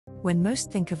When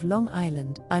most think of Long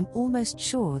Island, I'm almost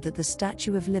sure that the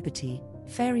Statue of Liberty,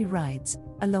 ferry rides,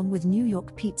 along with New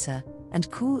York pizza,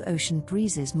 and cool ocean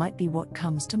breezes might be what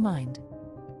comes to mind.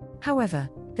 However,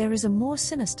 there is a more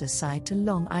sinister side to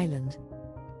Long Island.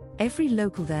 Every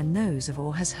local there knows of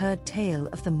or has heard tale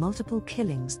of the multiple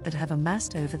killings that have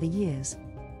amassed over the years.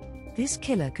 This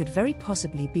killer could very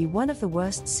possibly be one of the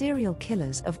worst serial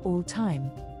killers of all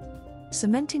time,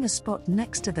 cementing a spot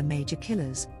next to the major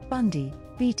killers, Bundy,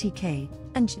 BTK,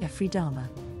 and Jeffrey Dahmer,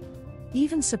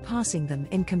 even surpassing them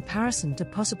in comparison to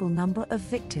possible number of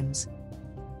victims.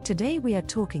 Today we are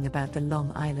talking about the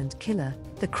Long Island Killer,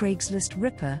 the Craigslist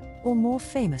Ripper, or more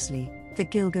famously, the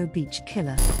Gilgo Beach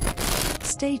Killer.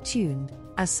 Stay tuned,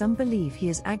 as some believe he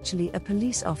is actually a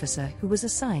police officer who was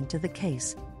assigned to the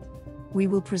case. We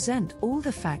will present all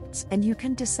the facts and you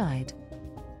can decide.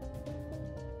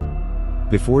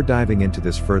 Before diving into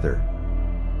this further,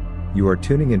 you are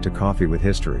tuning into Coffee with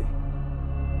History.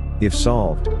 If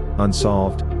solved,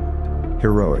 unsolved,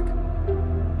 heroic,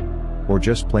 or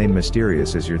just plain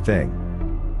mysterious is your thing,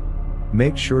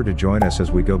 make sure to join us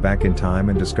as we go back in time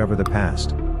and discover the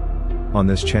past. On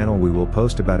this channel we will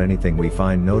post about anything we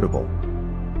find notable.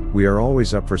 We are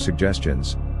always up for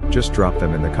suggestions, just drop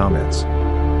them in the comments,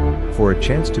 for a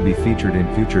chance to be featured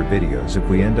in future videos if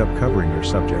we end up covering your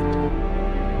subject.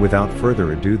 Without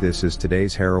further ado, this is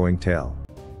today's harrowing tale.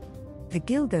 The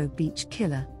Gilgo Beach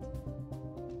Killer.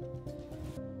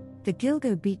 The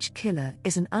Gilgo Beach Killer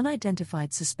is an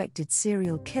unidentified suspected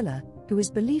serial killer who is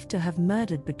believed to have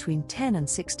murdered between 10 and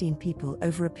 16 people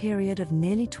over a period of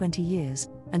nearly 20 years,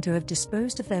 and to have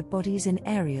disposed of their bodies in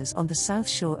areas on the south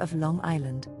shore of Long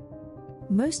Island.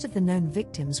 Most of the known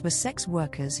victims were sex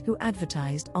workers who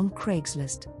advertised on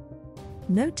Craigslist.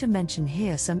 Note to mention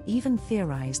here, some even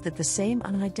theorized that the same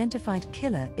unidentified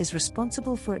killer is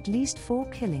responsible for at least 4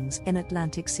 killings in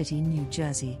Atlantic City, New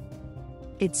Jersey.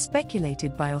 It's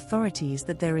speculated by authorities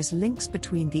that there is links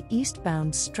between the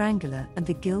eastbound strangler and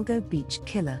the Gilgo Beach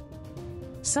Killer.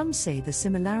 Some say the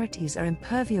similarities are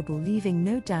imperviable, leaving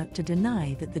no doubt to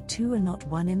deny that the two are not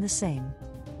one in the same.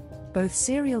 Both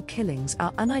serial killings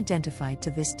are unidentified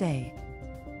to this day.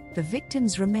 The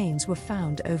victims' remains were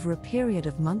found over a period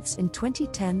of months in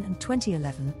 2010 and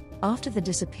 2011, after the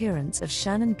disappearance of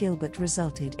Shannon Gilbert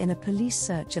resulted in a police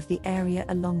search of the area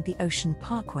along the Ocean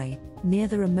Parkway, near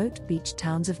the remote beach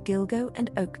towns of Gilgo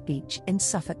and Oak Beach in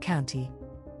Suffolk County.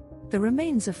 The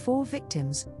remains of 4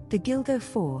 victims, the Gilgo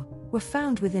 4, were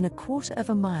found within a quarter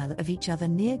of a mile of each other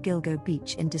near Gilgo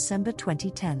Beach in December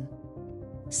 2010.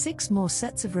 6 more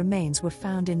sets of remains were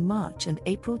found in March and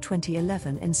April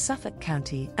 2011 in Suffolk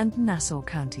County and Nassau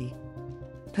County.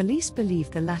 Police believe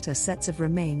the latter sets of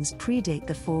remains predate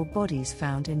the 4 bodies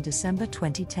found in December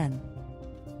 2010.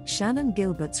 Shannon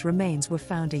Gilbert's remains were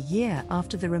found a year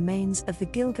after the remains of the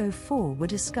Gilgo 4 were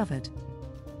discovered.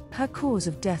 Her cause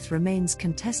of death remains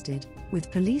contested, with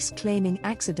police claiming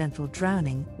accidental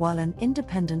drowning, while an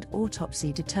independent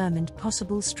autopsy determined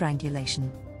possible strangulation.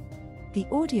 The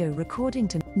audio recording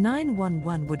to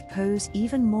 911 would pose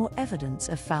even more evidence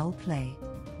of foul play.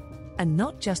 And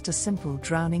not just a simple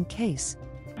drowning case.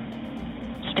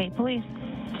 State police.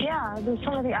 Yeah, there's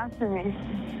somebody after me.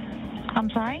 I'm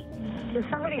sorry? There's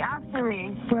somebody after me.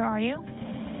 Where are you?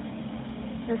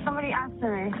 There's somebody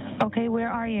after me. Okay, where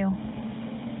are you?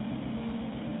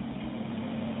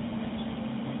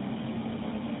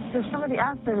 There's somebody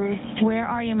after me. Where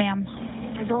are you, ma'am?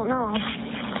 I don't know.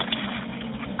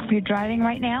 You're driving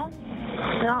right now?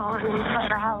 No, I'm inside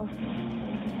the house.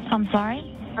 I'm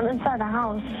sorry? I'm inside the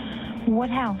house. What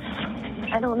house?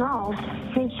 I don't know.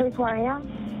 Can you trace where I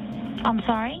am? I'm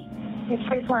sorry? Can you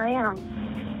trace where I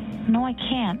am? No, I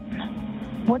can't.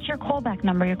 What's your callback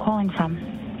number you're calling from?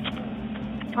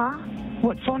 Huh?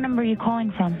 What phone number are you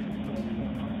calling from?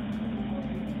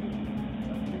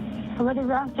 Somebody's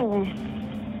after me.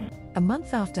 A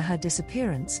month after her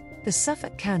disappearance, the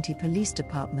Suffolk County Police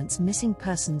Department's Missing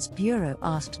Persons Bureau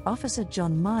asked Officer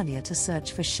John Marlier to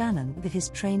search for Shannon with his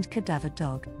trained cadaver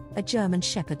dog, a German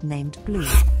Shepherd named Blue.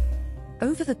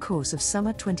 Over the course of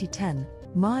summer 2010,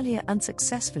 Marlier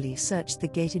unsuccessfully searched the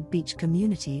gated beach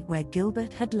community where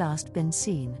Gilbert had last been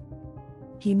seen.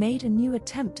 He made a new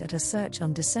attempt at a search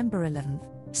on December 11th,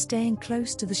 staying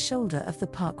close to the shoulder of the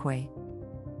parkway.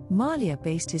 Marlier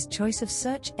based his choice of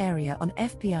search area on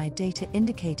FBI data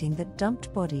indicating that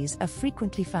dumped bodies are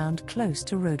frequently found close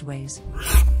to roadways.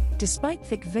 Despite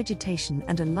thick vegetation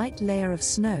and a light layer of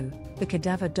snow, the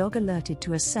cadaver dog alerted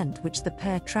to a scent which the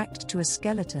pair tracked to a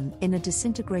skeleton in a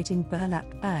disintegrating burlap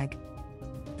bag.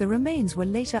 The remains were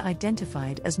later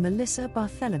identified as Melissa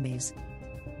Barthelme's.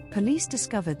 Police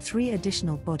discovered 3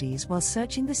 additional bodies while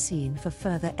searching the scene for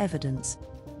further evidence.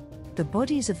 The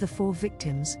bodies of the 4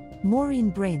 victims,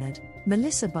 Maureen Brainerd,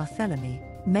 Melissa Barthélemy,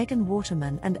 Megan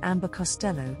Waterman and Amber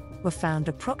Costello, were found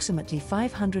approximately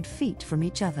 500 feet from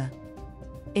each other.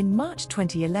 In March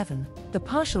 2011, the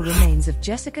partial remains of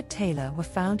Jessica Taylor were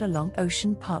found along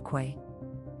Ocean Parkway.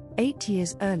 8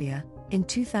 years earlier, in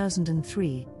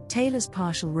 2003, Taylor's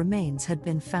partial remains had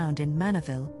been found in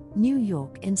Manorville, New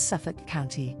York in Suffolk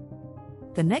County.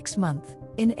 The next month,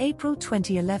 in April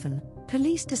 2011,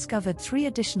 police discovered 3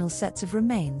 additional sets of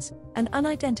remains: an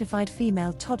unidentified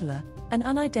female toddler, an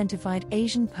unidentified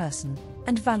Asian person,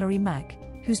 and Valerie Mack,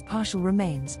 whose partial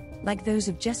remains, like those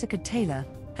of Jessica Taylor,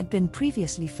 had been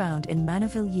previously found in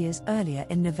Manorville years earlier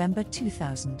in November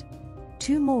 2000.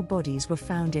 2 more bodies were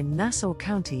found in Nassau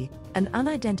County, an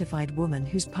unidentified woman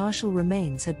whose partial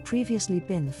remains had previously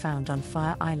been found on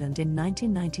Fire Island in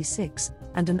 1996,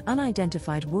 and an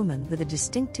unidentified woman with a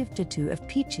distinctive tattoo of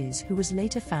peaches who was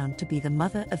later found to be the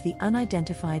mother of the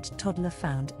unidentified toddler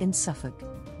found in Suffolk.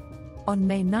 On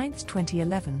May 9,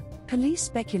 2011, police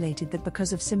speculated that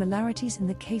because of similarities in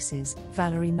the cases,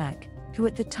 Valerie Mack, who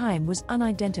at the time was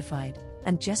unidentified,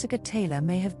 and Jessica Taylor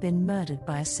may have been murdered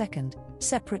by a second,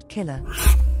 separate killer.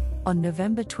 On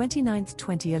November 29,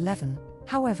 2011,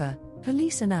 however,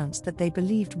 police announced that they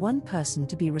believed one person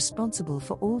to be responsible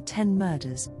for all 10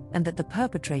 murders, and that the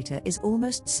perpetrator is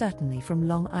almost certainly from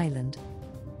Long Island.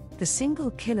 The single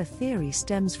killer theory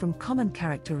stems from common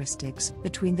characteristics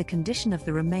between the condition of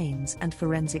the remains and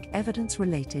forensic evidence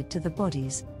related to the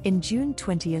bodies. In June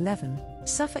 2011,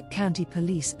 Suffolk County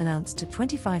Police announced a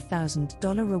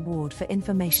 $25,000 reward for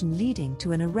information leading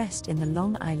to an arrest in the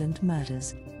Long Island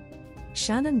murders.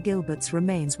 Shannon Gilbert's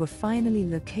remains were finally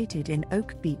located in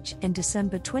Oak Beach in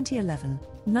December 2011,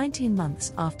 19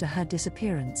 months after her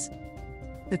disappearance.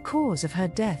 The cause of her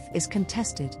death is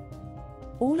contested.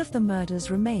 All of the murders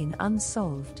remain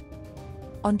unsolved.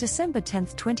 On December 10,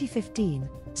 2015,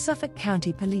 Suffolk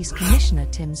County Police Commissioner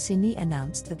Tim Sini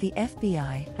announced that the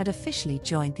FBI had officially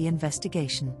joined the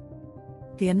investigation.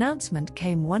 The announcement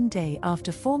came one day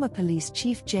after former police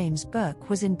chief James Burke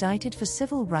was indicted for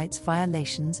civil rights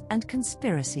violations and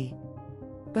conspiracy.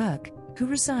 Burke, who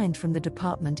resigned from the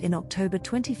department in October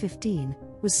 2015,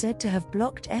 was said to have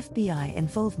blocked FBI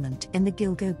involvement in the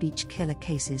Gilgo Beach killer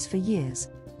cases for years.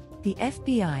 The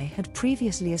FBI had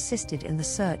previously assisted in the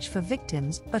search for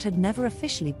victims but had never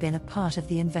officially been a part of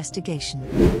the investigation.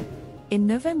 In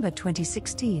November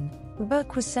 2016,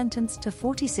 Burke was sentenced to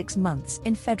 46 months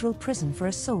in federal prison for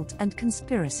assault and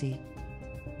conspiracy.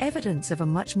 Evidence of a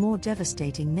much more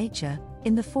devastating nature,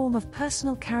 in the form of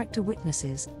personal character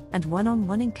witnesses and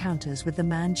one-on-one encounters with the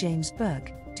man James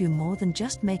Burke, do more than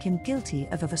just make him guilty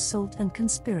of assault and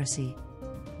conspiracy.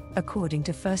 According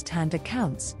to first-hand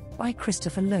accounts by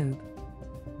Christopher Loeb.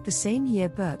 The same year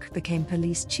Burke became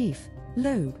police chief,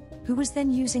 Loeb, who was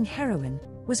then using heroin,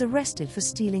 was arrested for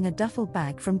stealing a duffel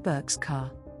bag from Burke's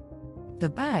car. The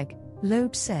bag,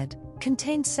 Loeb said,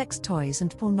 contained sex toys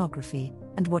and pornography,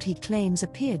 and what he claims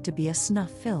appeared to be a snuff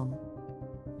film.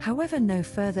 However, no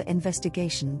further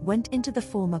investigation went into the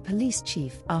former police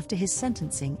chief after his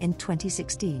sentencing in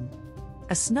 2016.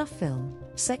 A snuff film,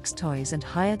 sex toys and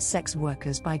hired sex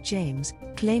workers by James,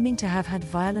 claiming to have had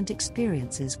violent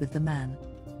experiences with the man.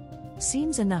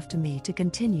 Seems enough to me to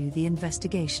continue the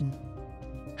investigation.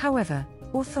 However,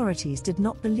 authorities did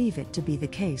not believe it to be the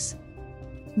case.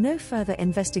 No further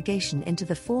investigation into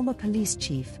the former police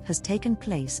chief has taken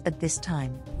place at this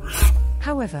time.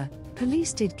 However,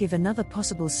 police did give another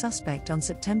possible suspect on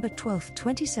September 12,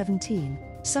 2017.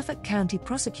 Suffolk County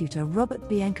Prosecutor Robert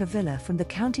Biancavilla from the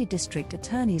County District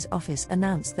Attorney's Office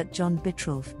announced that John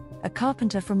Bittrolff, a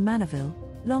carpenter from Manorville,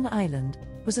 Long Island,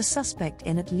 was a suspect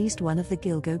in at least one of the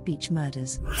Gilgo Beach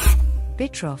murders.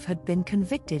 Bittrolff had been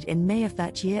convicted in May of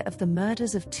that year of the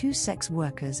murders of 2 sex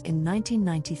workers in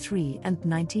 1993 and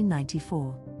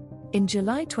 1994. In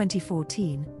July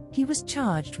 2014, he was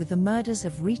charged with the murders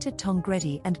of Rita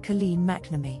Tongreddy and Colleen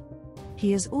McNamee.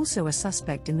 He is also a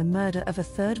suspect in the murder of a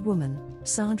third woman,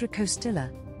 Sandra Costilla.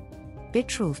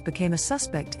 Bittrolff became a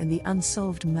suspect in the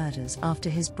unsolved murders after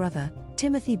his brother,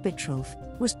 Timothy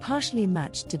Bittrolff, was partially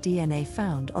matched to DNA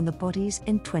found on the bodies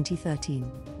in 2013.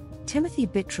 Timothy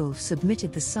Bittrolff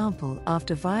submitted the sample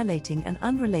after violating an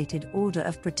unrelated order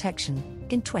of protection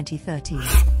in 2013.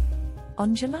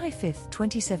 On July 5,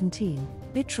 2017,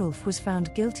 Bittrolff was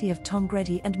found guilty of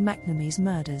Tongreddy and McNamee's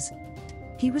murders.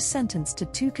 He was sentenced to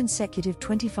 2 consecutive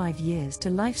 25 years to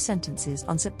life sentences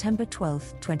on September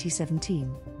 12,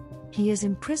 2017. He is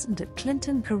imprisoned at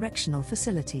Clinton Correctional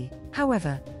Facility.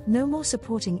 However, no more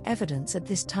supporting evidence at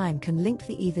this time can link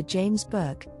either James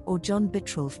Burke or John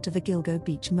Bittrolff to the Gilgo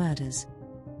Beach murders.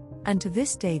 and to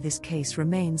this day this case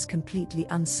remains completely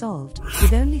unsolved,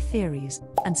 with only theories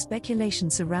and speculation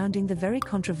surrounding the very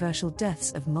controversial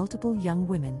deaths of multiple young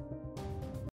women.